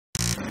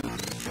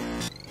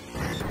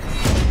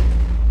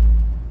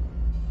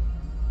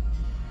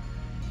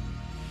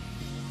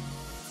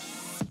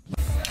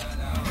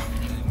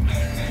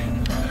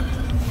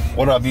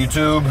What up,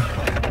 YouTube?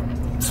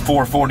 It's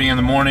 4:40 in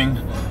the morning.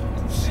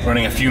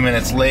 Running a few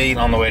minutes late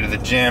on the way to the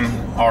gym.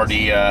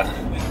 Already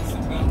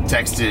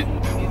texted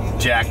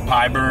Jack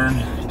Pyburn.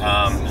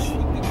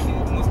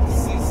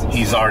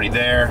 He's already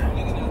there.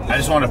 I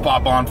just wanted to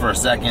pop on for a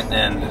second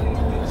and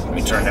let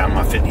me turn down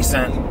my 50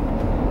 cent.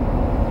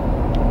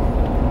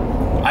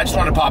 I just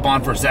want to pop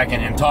on for a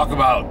second and talk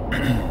about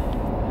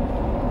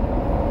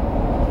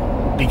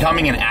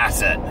becoming an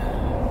asset.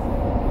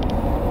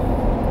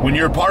 When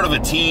you're a part of a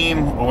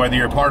team, or whether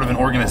you're a part of an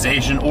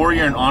organization, or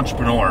you're an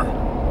entrepreneur,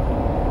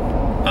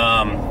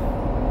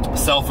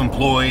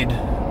 self-employed,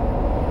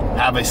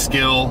 have a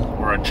skill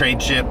or a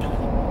tradeship,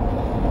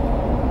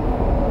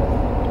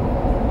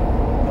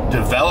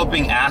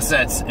 developing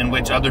assets in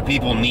which other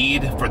people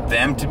need for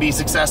them to be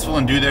successful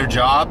and do their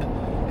job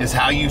is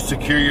how you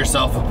secure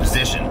yourself a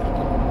position.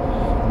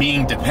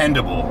 Being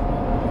dependable,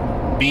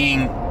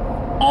 being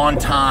on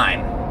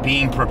time,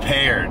 being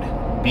prepared,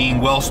 being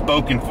well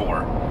spoken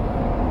for,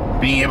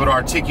 being able to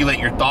articulate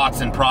your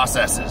thoughts and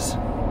processes.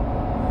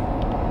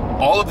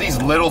 All of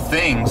these little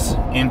things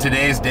in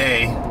today's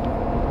day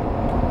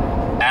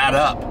add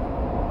up.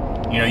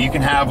 You know, you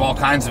can have all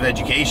kinds of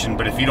education,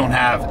 but if you don't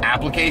have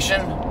application,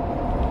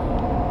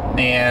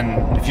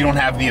 and if you don't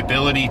have the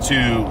ability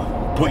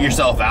to put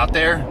yourself out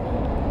there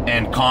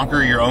and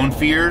conquer your own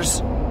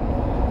fears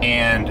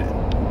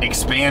and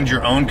expand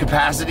your own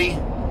capacity,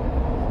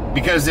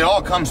 because it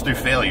all comes through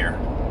failure,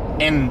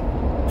 and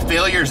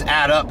failures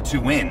add up to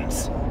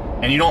wins,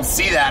 and you don't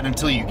see that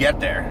until you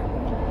get there.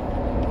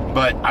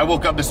 But I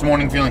woke up this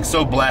morning feeling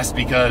so blessed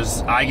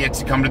because I get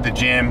to come to the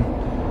gym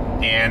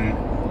and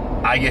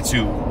I get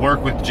to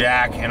work with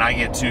Jack, and I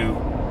get to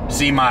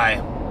see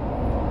my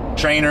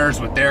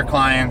trainers with their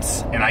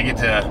clients, and I get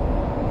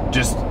to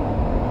just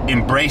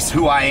embrace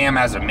who I am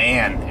as a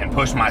man and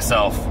push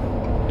myself.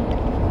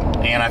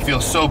 And I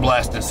feel so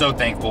blessed and so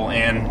thankful.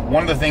 And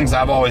one of the things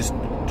I've always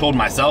told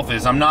myself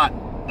is I'm not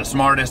the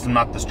smartest, I'm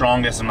not the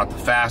strongest, I'm not the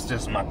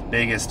fastest, I'm not the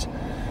biggest,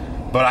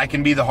 but I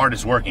can be the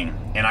hardest working,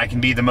 and I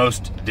can be the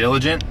most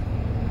diligent,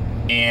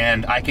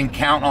 and I can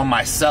count on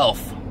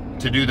myself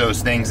to do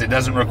those things. It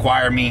doesn't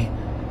require me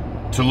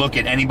to look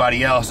at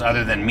anybody else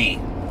other than me.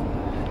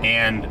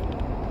 And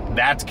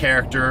that's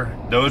character.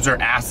 Those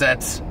are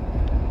assets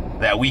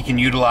that we can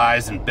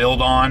utilize and build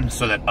on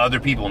so that other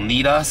people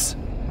need us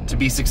to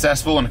be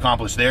successful and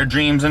accomplish their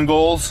dreams and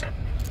goals.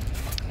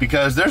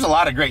 Because there's a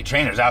lot of great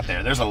trainers out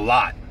there. There's a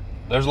lot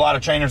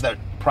of trainers that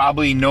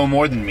probably know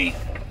more than me.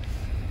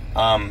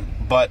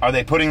 But are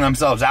they putting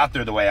themselves out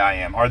there the way I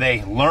am? Are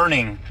they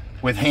learning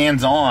with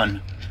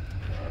hands-on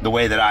the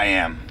way that I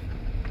am?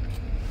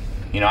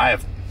 You know, I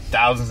have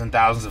thousands and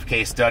thousands of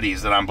case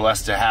studies that I'm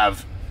blessed to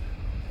have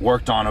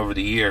worked on over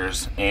the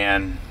years,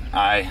 and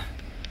I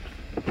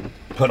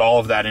put all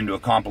of that into a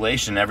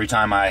compilation every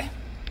time I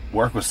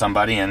work with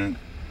somebody, and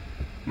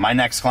my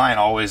next client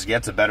always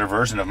gets a better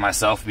version of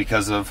myself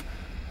because of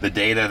the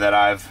data that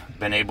I've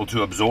been able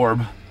to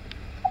absorb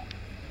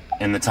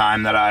in the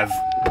time that I've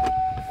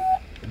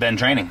been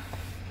training.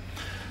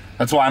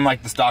 That's why I'm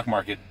like the stock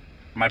market.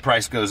 My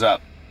price goes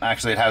up.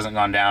 Actually, it hasn't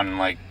gone down in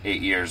like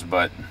 8 years,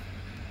 but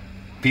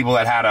people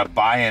that had a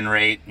buy-in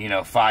rate, you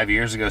know, 5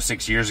 years ago,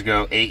 6 years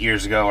ago, 8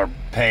 years ago are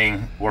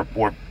paying,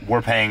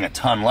 we're paying a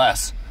ton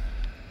less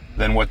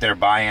than what their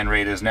buy-in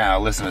rate is now.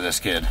 Listen to this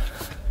kid.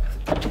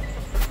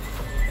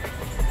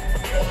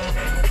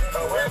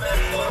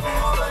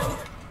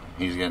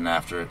 He's getting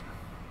after it.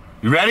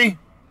 You ready?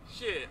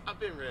 Shit, I've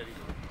been ready.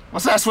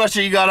 What's that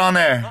sweatshirt you got on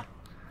there? Huh?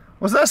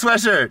 What's that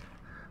sweatshirt?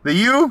 The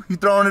you? You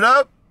throwing it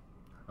up?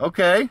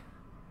 Okay.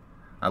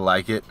 I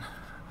like it.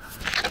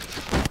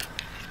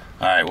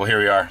 All right, well, here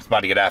we are. It's about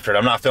to get after it.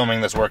 I'm not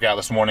filming this workout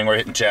this morning. We're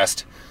hitting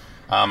chest.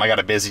 I got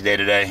a busy day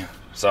today,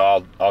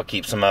 so I'll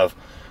keep some of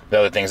the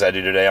other things I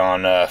do today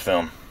on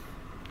film.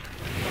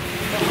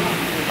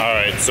 All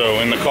right,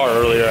 so in the car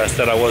earlier, I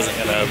said I wasn't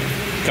gonna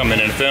come in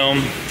and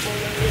film,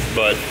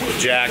 but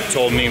Jack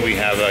told me we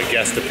have a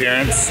guest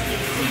appearance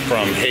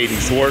from Hayden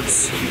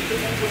Schwartz.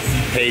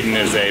 Hayden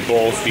is a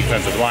Bulls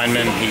defensive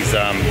lineman. He's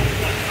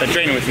been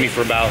training with me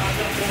for about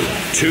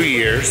 2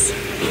 years.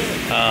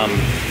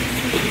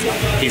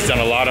 He's done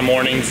a lot of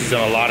mornings, he's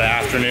done a lot of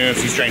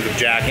afternoons. He's trained with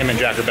Jack. Him and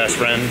Jack are best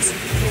friends.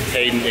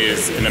 Hayden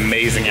is an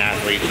amazing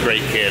athlete,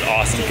 great kid,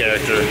 awesome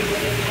character.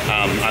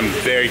 I'm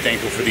very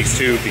thankful for these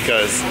two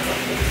because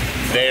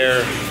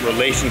their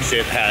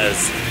relationship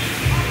has,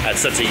 at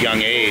such a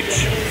young age,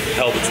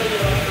 helped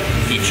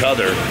each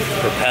other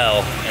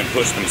propel and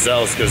push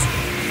themselves, because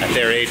at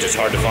their age it's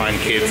hard to find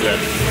kids that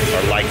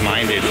are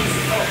like-minded,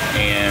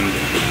 and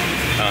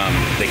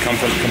they come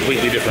from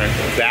completely different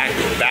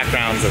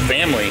backgrounds of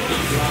family,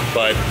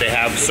 but they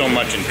have so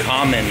much in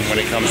common when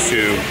it comes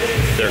to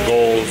their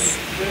goals,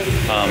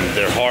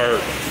 their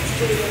heart,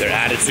 their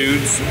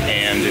attitudes,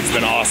 and it's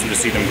been awesome to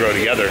see them grow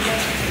together.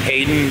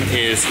 Hayden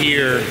is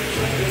here.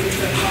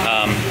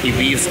 He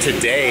leaves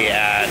today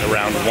at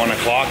around 1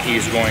 o'clock.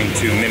 He's going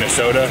to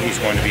Minnesota. He's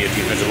going to be a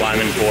defensive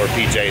lineman for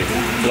PJ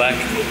Fleck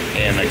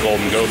and the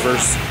Golden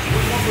Gophers.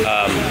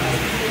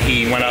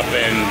 he went up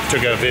and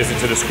took a visit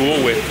to the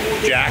school with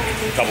Jack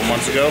a couple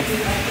months ago.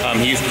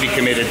 He used to be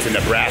committed to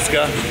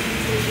Nebraska.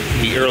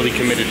 He early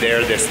committed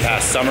there this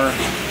past summer.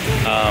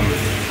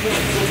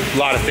 A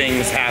lot of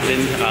things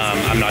happened.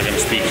 I'm not going to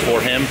speak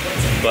for him,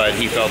 but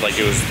he felt like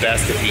it was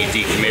best if he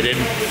decommitted.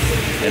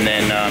 And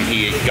then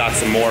he got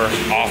some more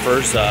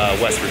offers.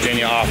 West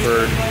Virginia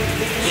offered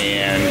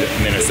and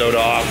Minnesota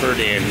offered,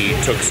 and he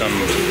took some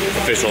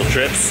official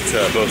trips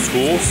to both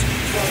schools,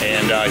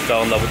 and he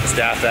fell in love with the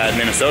staff at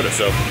Minnesota.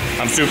 So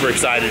I'm super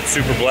excited,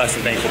 super blessed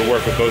and thankful to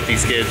work with both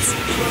these kids.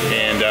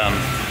 And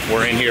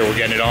we're in here, we're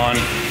getting it on.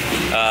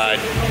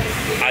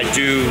 I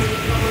do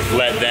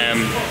let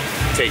them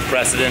take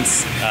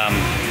precedence.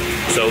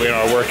 So in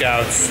our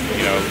workouts,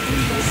 you know,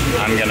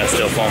 I'm gonna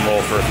still foam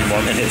roll for a few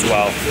more minutes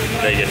while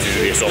they get to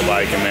do the assault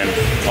bike, and then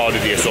I'll do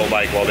the assault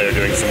bike while they're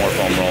doing some more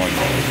foam rolling.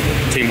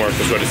 Teamwork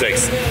is what it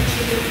takes.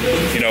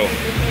 You know,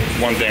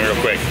 one thing real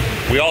quick,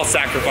 we all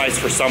sacrifice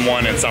for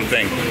someone and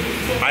something.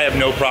 I have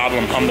no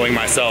problem humbling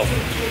myself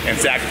and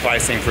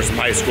sacrificing for some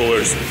high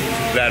schoolers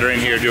that are in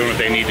here doing what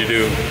they need to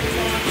do.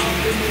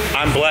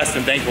 I'm blessed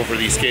and thankful for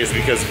these kids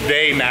because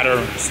they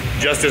matter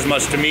just as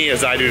much to me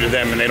as I do to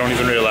them, and they don't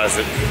even realize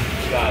it.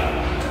 Got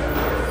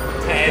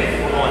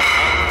 10, we're going up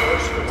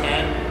first for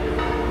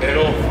 10,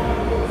 middle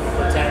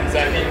for 10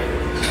 seconds,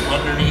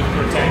 underneath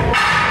for 10. I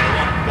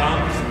want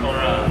thumbs or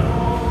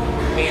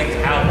hands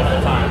out the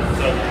whole time.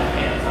 So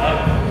hands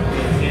up,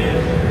 hands in,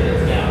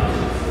 hands down.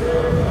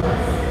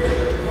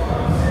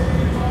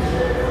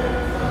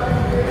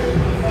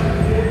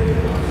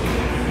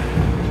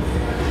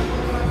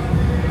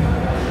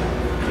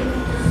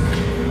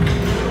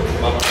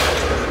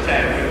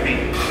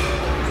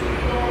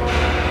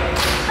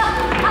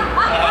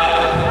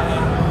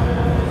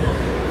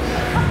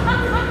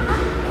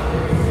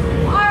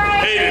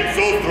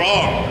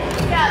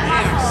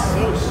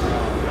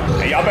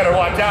 Hey, y'all better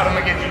watch out. I'm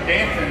gonna get you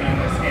dancing on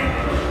this game.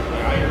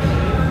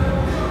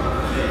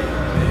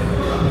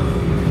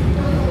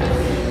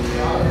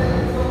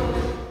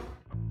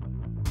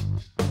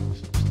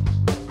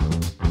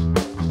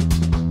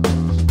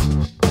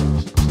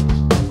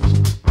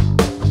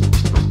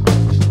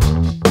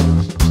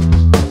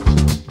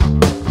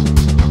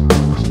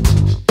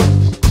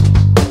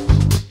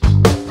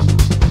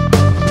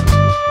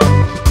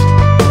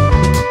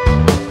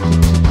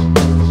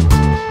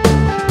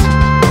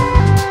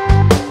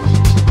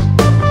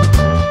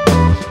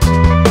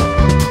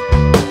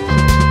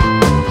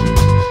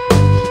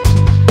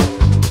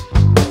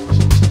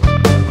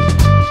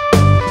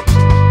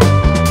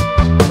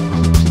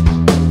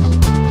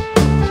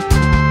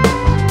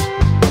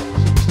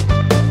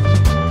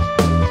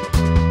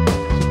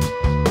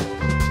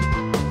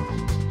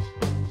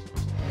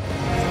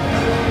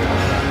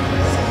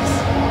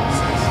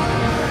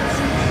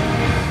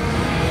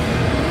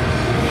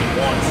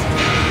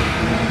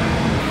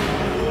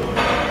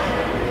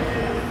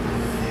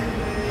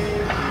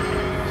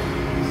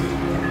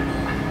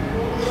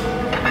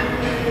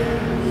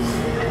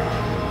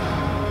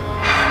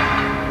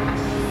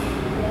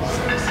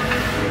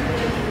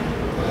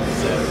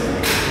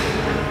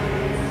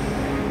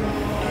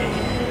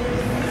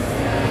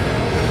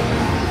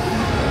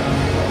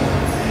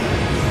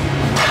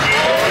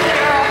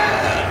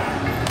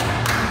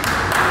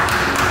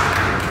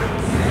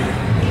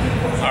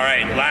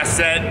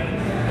 Set,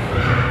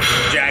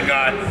 Jack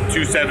got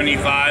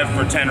 275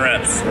 for 10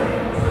 reps.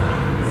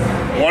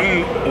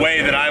 One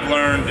way that I've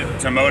learned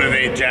to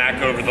motivate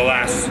Jack over the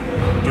last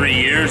 3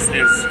 years is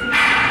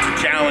to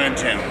challenge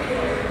him.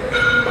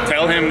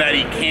 Tell him that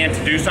he can't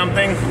do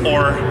something,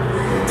 or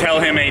tell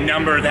him a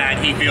number that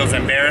he feels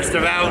embarrassed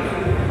about,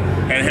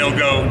 and he'll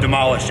go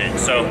demolish it.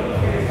 So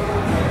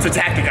it's a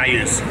tactic I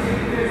use.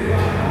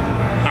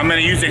 I'm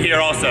gonna use it here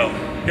also.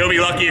 He'll be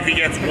lucky if he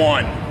gets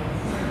 1.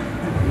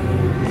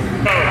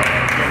 Good.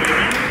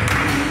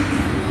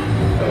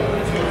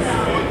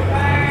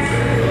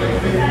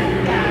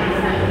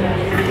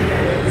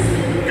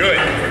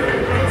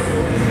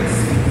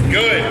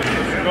 Good.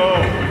 Go.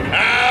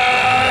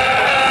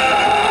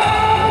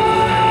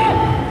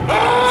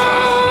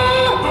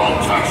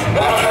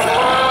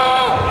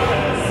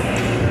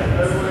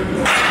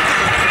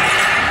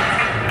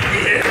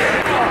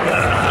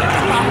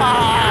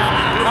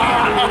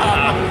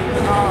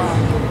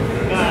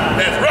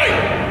 That's right.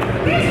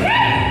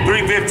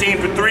 315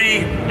 for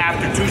 3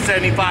 after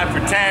 275 for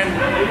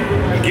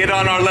 10. Get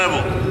on our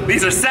level.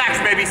 These are sacks,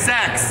 baby,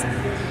 sacks.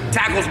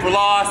 Tackles for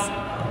loss,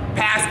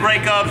 pass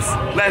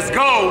breakups, let's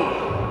go.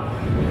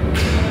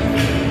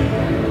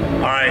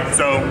 All right,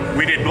 so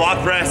we did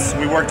block press,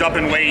 we worked up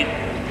in weight,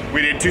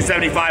 we did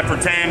 275 for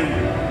 10,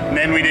 and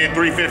then we did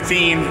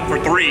 315 for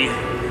 3.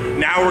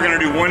 Now we're gonna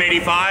do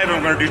 185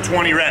 and we're gonna do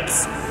 20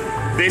 reps.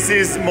 This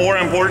is more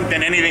important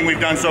than anything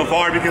we've done so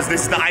far because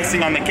this is the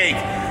icing on the cake.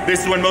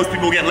 This is when most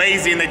people get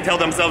lazy and they tell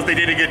themselves they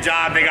did a good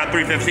job, they got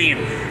 315.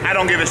 I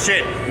don't give a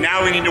shit.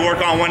 Now we need to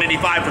work on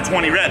 185 for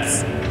 20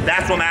 reps.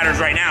 That's what matters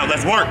right now.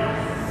 Let's work.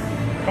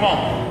 Come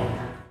on.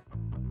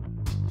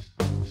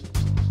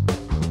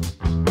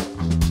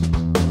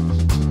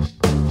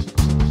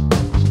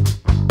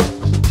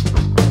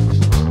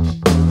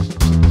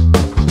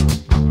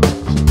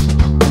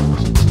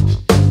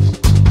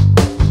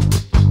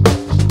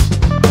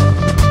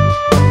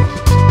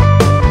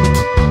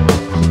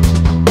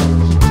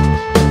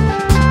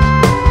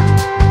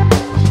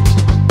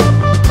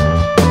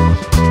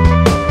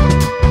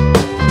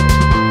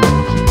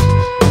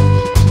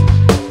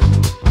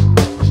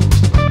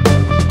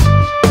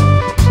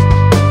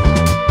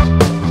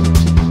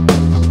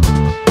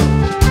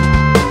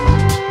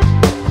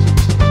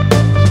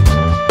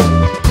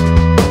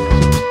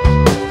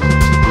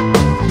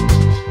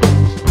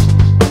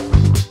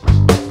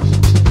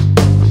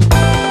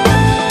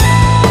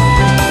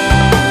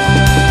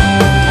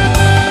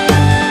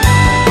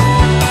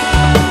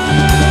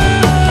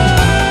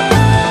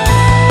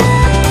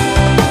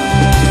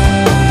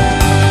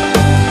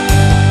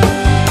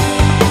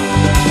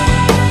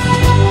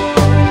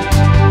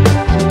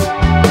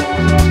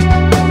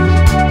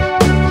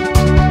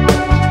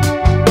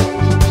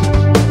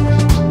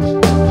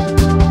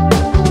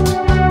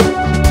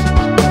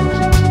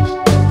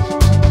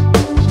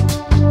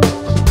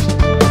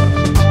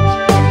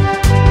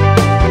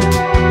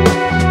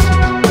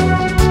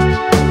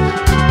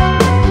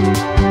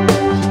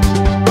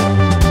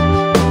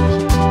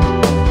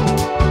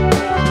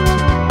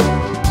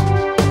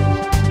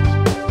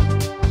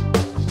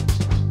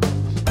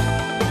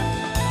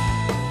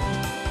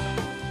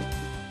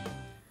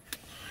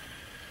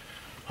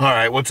 All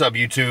right, what's up,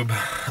 YouTube?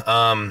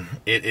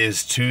 It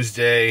is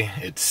Tuesday.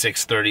 It's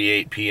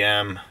 6:38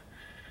 p.m.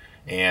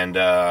 and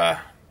I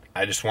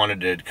just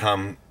wanted to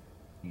come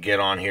get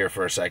on here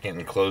for a second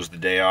and close the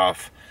day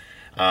off.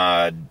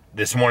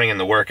 This morning in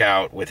the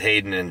workout with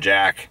Hayden and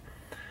Jack,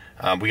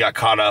 we got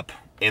caught up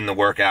in the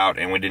workout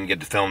and we didn't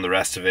get to film the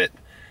rest of it.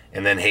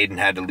 And then Hayden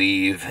had to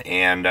leave,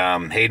 and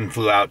Hayden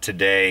flew out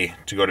today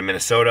to go to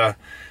Minnesota.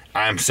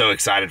 I'm so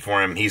excited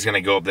for him. He's going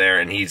to go up there,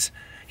 and he's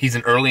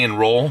an early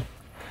enroll.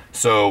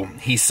 So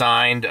he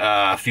signed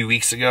a few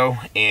weeks ago,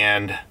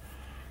 and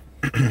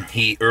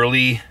he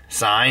early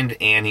signed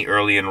and he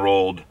early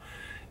enrolled,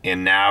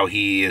 and now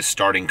he is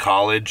starting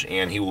college,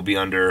 and he will be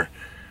under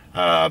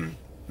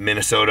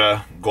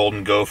Minnesota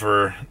Golden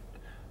Gopher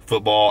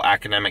football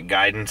academic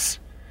guidance.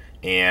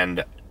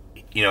 And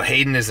you know,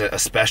 Hayden is a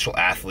special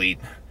athlete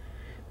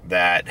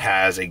that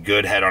has a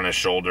good head on his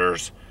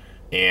shoulders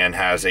and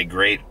has a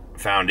great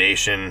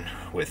foundation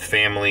with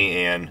family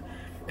and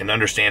an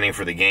understanding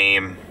for the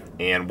game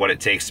and what it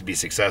takes to be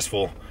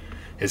successful.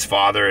 His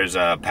father is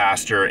a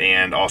pastor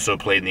and also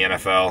played in the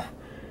NFL,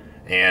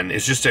 and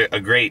is just a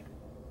great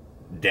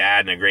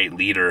dad and a great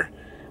leader,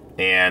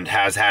 and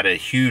has had a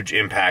huge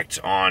impact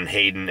on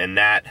Hayden, and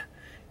that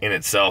in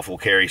itself will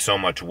carry so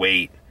much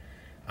weight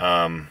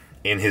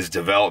in his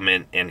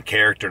development and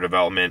character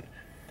development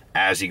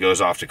as he goes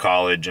off to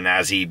college and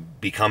as he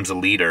becomes a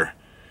leader.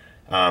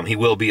 He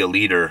will be a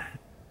leader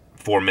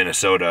for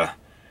Minnesota.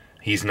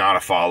 He's not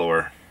a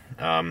follower.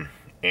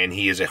 And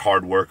he is a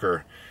hard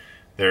worker.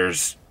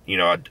 There's, you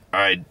know,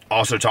 I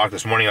also talked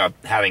this morning about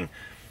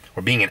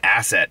being an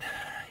asset,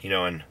 you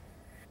know, and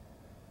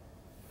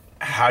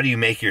how do you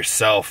make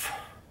yourself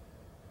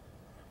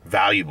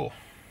valuable?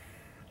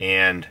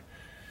 And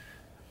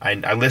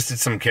I listed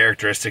some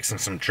characteristics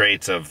and some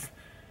traits of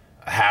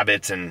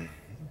habits and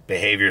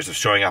behaviors of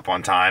showing up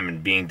on time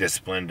and being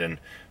disciplined and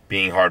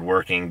being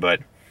hardworking,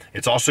 but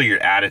it's also your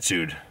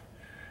attitude.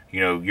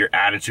 You know, your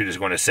attitude is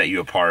going to set you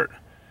apart.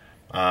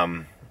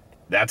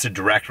 That's a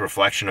direct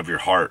reflection of your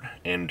heart,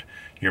 and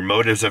your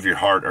motives of your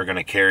heart are going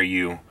to carry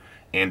you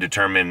and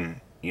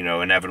determine, you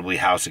know, inevitably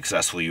how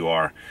successful you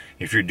are.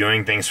 If you're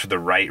doing things for the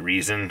right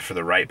reason, for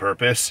the right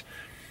purpose,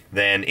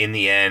 then in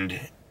the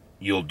end,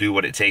 you'll do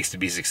what it takes to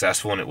be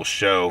successful, and it will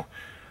show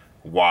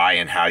why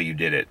and how you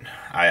did it.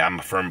 I'm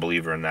a firm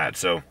believer in that.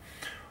 So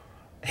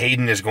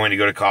Hayden is going to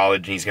go to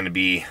college, and he's going to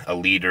be a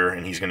leader,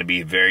 and he's going to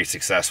be very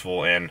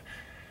successful. And,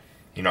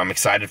 you know, I'm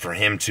excited for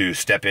him to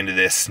step into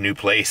this new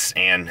place,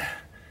 and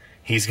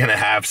he's going to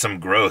have some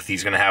growth.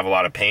 He's going to have a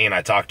lot of pain.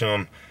 I talked to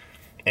him,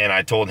 and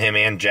I told him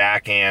and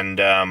Jack, and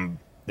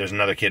there's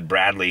another kid,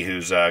 Bradley,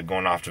 who's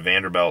going off to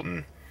Vanderbilt,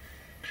 and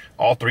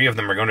all three of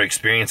them are going to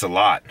experience a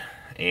lot,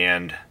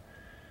 and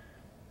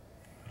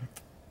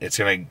it's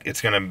going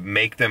to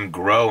make them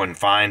grow and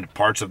find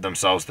parts of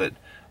themselves that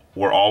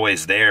were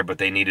always there, but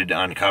they needed to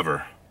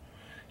uncover.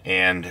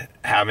 And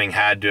having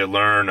had to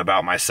learn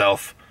about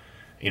myself,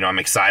 you know, I'm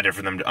excited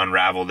for them to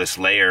unravel this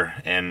layer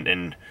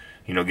and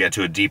you know, get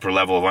to a deeper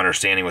level of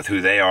understanding with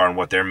who they are and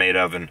what they're made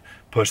of, and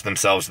push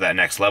themselves to that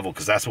next level,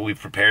 because that's what we've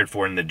prepared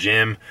for in the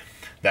gym.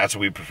 That's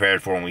what we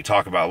prepared for when we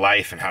talk about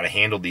life and how to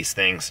handle these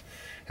things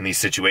and these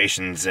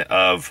situations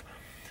of,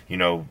 you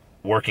know,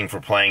 working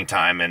for playing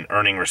time and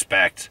earning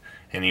respect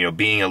and, you know,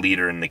 being a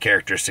leader and the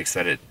characteristics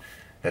that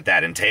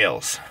that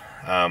entails.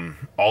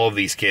 All of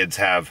these kids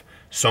have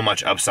so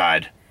much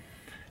upside,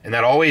 and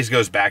that always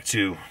goes back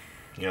to,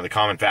 you know, the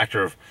common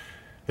factor of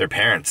their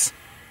parents.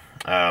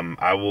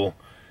 I will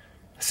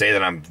say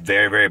that I'm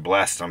very, very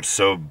blessed. I'm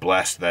so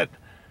blessed that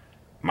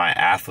my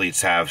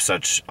athletes have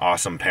such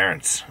awesome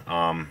parents.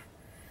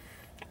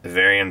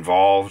 Very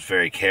involved,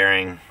 very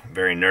caring,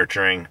 very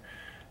nurturing,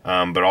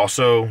 but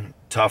also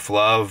tough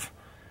love.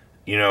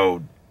 You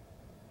know,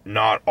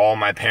 not all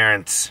my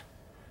parents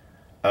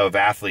of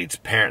athletes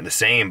parent the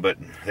same, but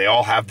they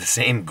all have the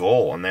same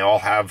goal, and they all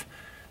have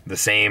the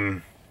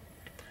same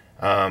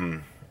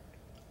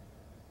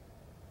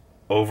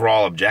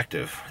overall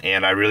objective.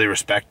 And I really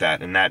respect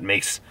that, and that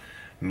makes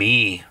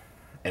me,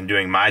 and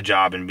doing my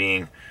job and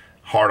being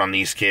hard on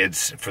these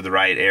kids for the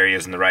right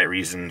areas and the right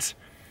reasons,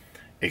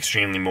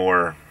 extremely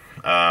more,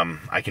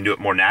 I can do it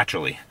more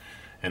naturally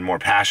and more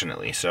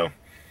passionately. So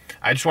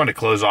I just wanted to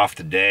close off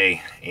the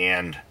day,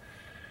 and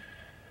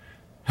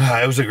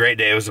it was a great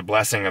day. It was a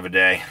blessing of a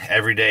day.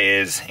 Every day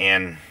is,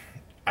 and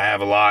I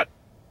have a lot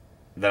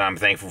that I'm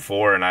thankful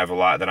for, and I have a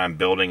lot that I'm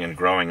building and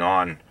growing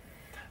on.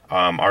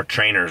 Our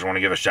trainers, I want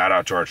to give a shout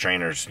out to our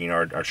trainers. You know,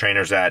 our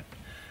trainers at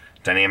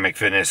Dynamic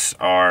Fitness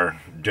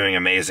are doing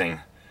amazing.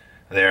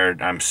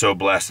 I'm so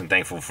blessed and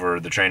thankful for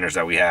the trainers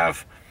that we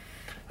have.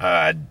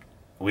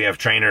 We have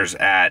trainers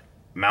at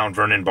Mount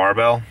Vernon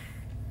Barbell,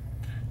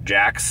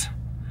 Jacks,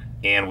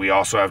 and we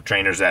also have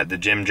trainers at the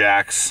Gym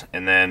Jacks,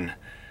 and then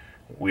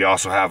we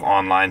also have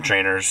online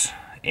trainers.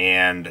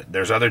 And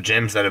there's other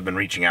gyms that have been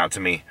reaching out to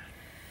me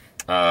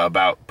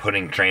about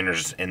putting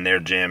trainers in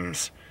their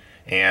gyms,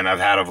 and I've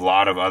had a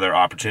lot of other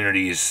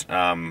opportunities,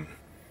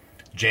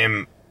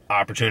 gym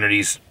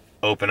opportunities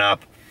open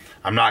up.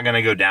 I'm not going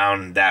to go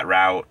down that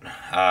route.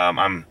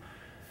 I'm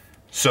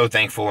so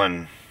thankful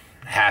and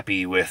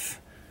happy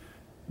with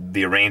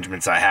the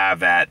arrangements I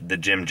have at the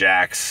Gym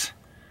Jacks.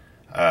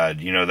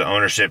 You know, the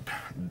ownership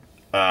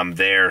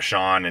there,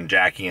 Sean and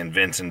Jackie and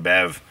Vince and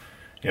Bev,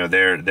 you know,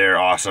 they're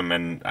awesome.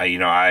 And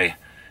I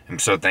am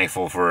so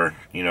thankful for,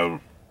 you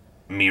know,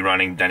 me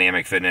running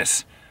Dynamic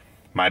Fitness,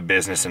 my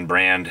business and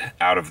brand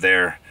out of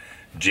their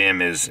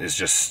gym is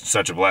just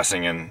such a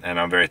blessing, and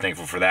I'm very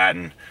thankful for that.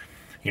 And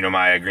you know,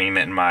 my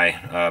agreement and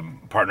my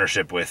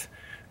partnership with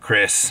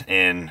Chris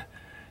in,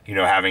 you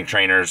know, having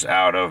trainers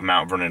out of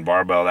Mount Vernon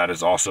Barbell, that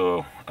is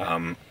also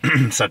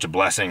such a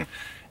blessing,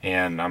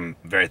 and I'm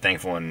very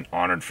thankful and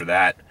honored for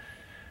that.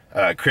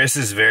 Chris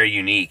is very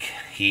unique.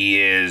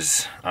 He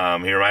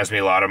reminds me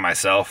a lot of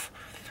myself,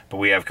 but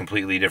we have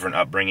completely different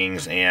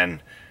upbringings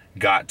and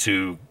got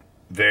to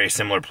very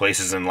similar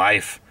places in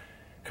life,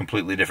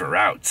 completely different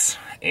routes.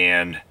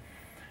 And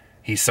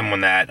he's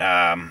someone that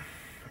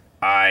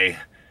I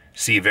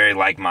see very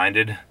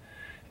like-minded,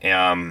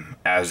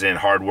 as in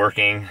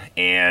hardworking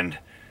and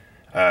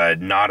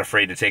not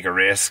afraid to take a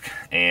risk.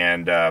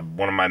 And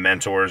one of my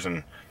mentors,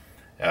 and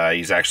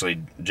he's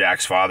actually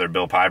Jack's father,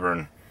 Bill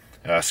Pyburn,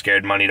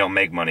 scared money don't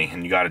make money,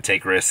 and you got to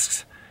take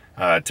risks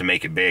to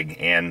make it big.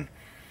 And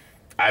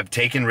I've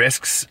taken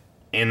risks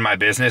in my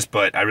business,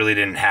 but I really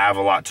didn't have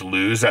a lot to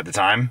lose at the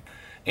time.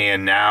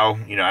 And now,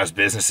 you know, as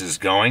business is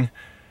going,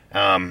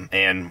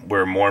 and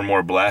we're more and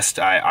more blessed,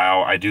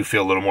 I do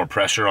feel a little more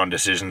pressure on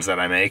decisions that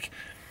I make.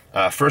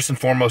 First and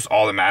foremost,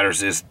 all that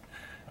matters is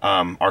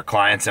our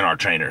clients and our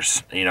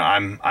trainers. You know,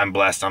 I'm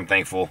blessed. I'm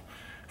thankful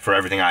for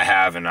everything I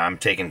have, and I'm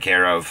taken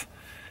care of.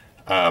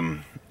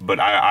 But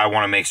I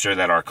want to make sure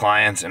that our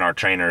clients and our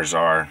trainers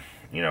are,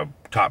 you know,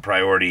 top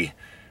priority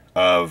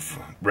of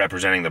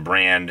representing the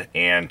brand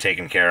and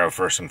taken care of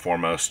first and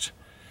foremost.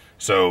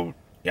 So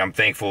yeah, I'm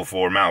thankful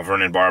for Mount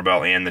Vernon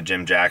Barbell and the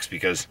Gym Jacks,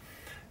 because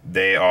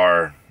they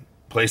are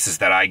places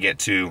that I get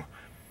to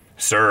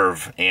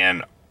serve,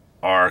 and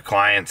our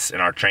clients and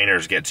our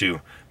trainers get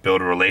to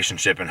build a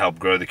relationship and help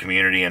grow the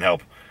community and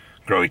help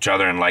grow each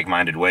other in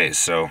like-minded ways.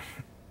 So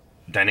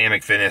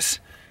Dynamic Fitness,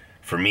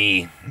 for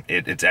me,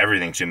 it's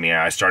everything to me.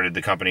 I started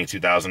the company in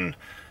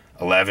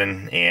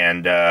 2011,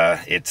 and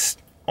it's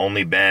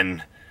only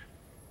been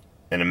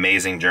an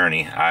amazing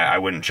journey. I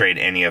wouldn't trade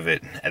any of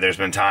it. There's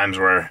been times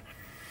where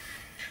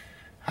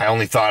I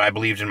only thought I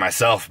believed in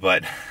myself,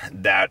 but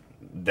that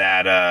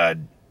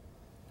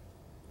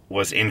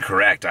was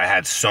incorrect. I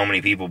had so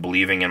many people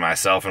believing in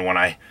myself, and when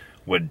I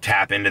would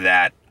tap into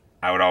that,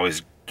 I would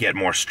always get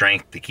more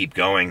strength to keep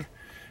going,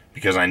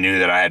 because I knew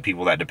that I had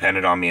people that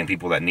depended on me and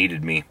people that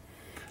needed me.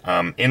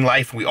 In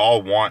life, we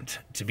all want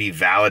to be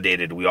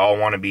validated. We all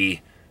want to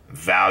be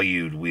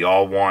valued. We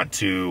all want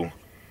to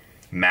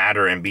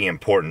matter and be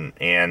important.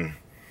 And,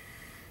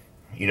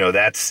 you know,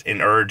 that's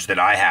an urge that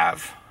I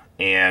have.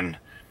 And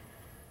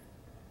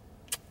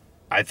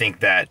I think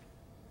that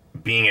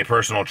being a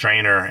personal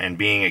trainer and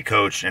being a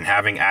coach and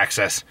having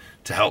access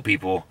to help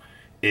people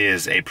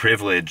is a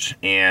privilege,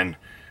 and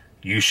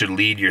you should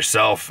lead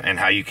yourself and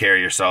how you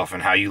carry yourself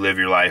and how you live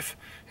your life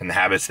and the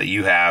habits that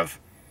you have.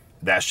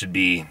 That should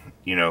be,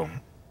 you know,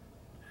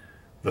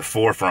 the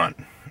forefront.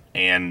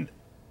 And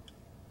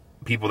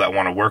people that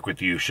want to work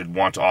with you should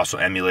want to also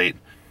emulate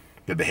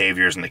the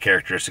behaviors and the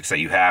characteristics that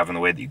you have and the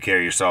way that you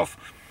carry yourself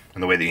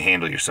and the way that you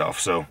handle yourself.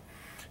 So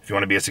if you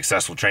want to be a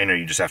successful trainer,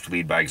 you just have to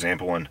lead by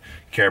example and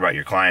care about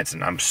your clients.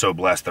 And I'm so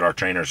blessed that our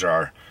trainers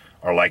are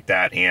like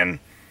that, and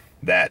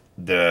that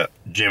the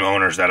gym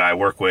owners that I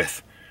work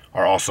with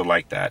are also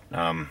like that.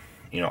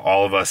 You know,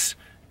 all of us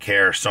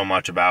care so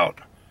much about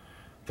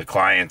the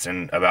clients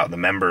and about the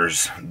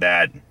members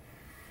that,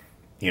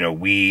 you know,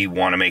 we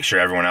want to make sure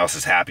everyone else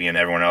is happy and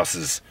everyone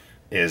else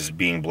is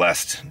being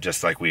blessed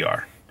just like we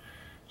are.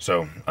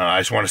 So I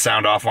just want to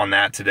sound off on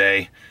that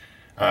today.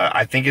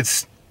 I think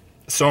it's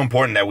so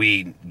important that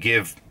we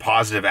give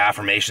positive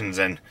affirmations,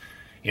 and,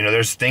 you know,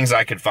 there's things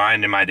I could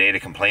find in my day to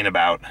complain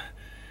about,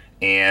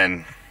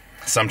 and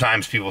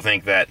sometimes people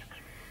think that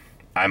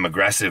I'm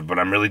aggressive, but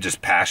I'm really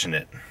just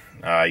passionate.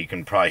 You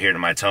can probably hear it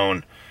in my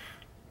tone.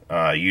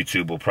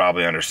 YouTube will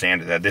probably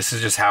understand it, that this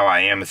is just how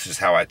I am, this is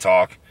how I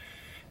talk,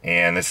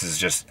 and this is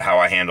just how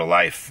I handle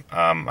life.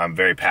 I'm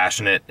very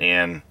passionate,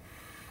 and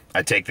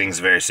I take things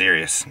very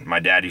serious. My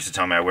dad used to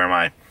tell me I wear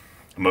my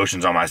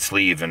emotions on my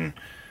sleeve, and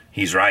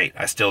he's right.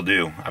 I still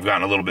do. I've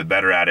gotten a little bit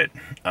better at it.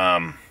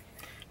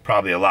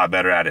 Probably a lot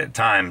better at it at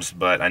times,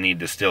 but I need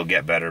to still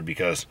get better,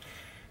 because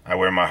I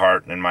wear my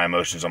heart and my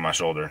emotions on my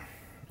shoulder.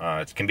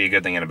 It can be a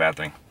good thing and a bad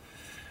thing.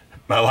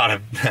 But a lot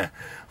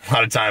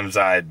of times,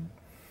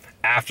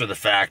 after the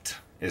fact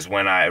is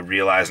when I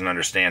realize and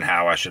understand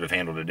how I should have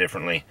handled it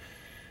differently.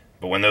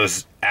 But when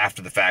those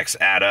after the facts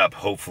add up,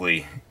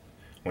 hopefully,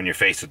 when you're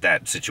faced with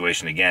that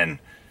situation again,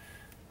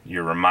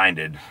 you're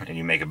reminded and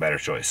you make a better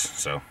choice.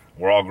 So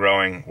we're all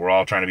growing. We're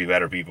all trying to be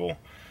better people.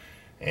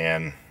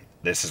 And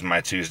this is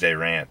my Tuesday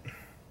rant. It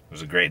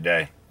was a great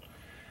day.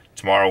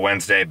 Tomorrow,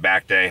 Wednesday,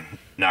 back day.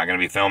 Not going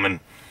to be filming.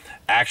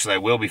 Actually, I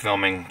will be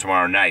filming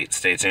tomorrow night.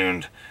 Stay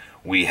tuned.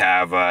 we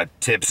have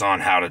tips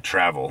on how to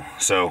travel.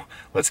 So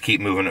let's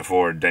keep moving it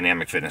forward,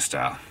 dynamic fitness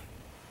style.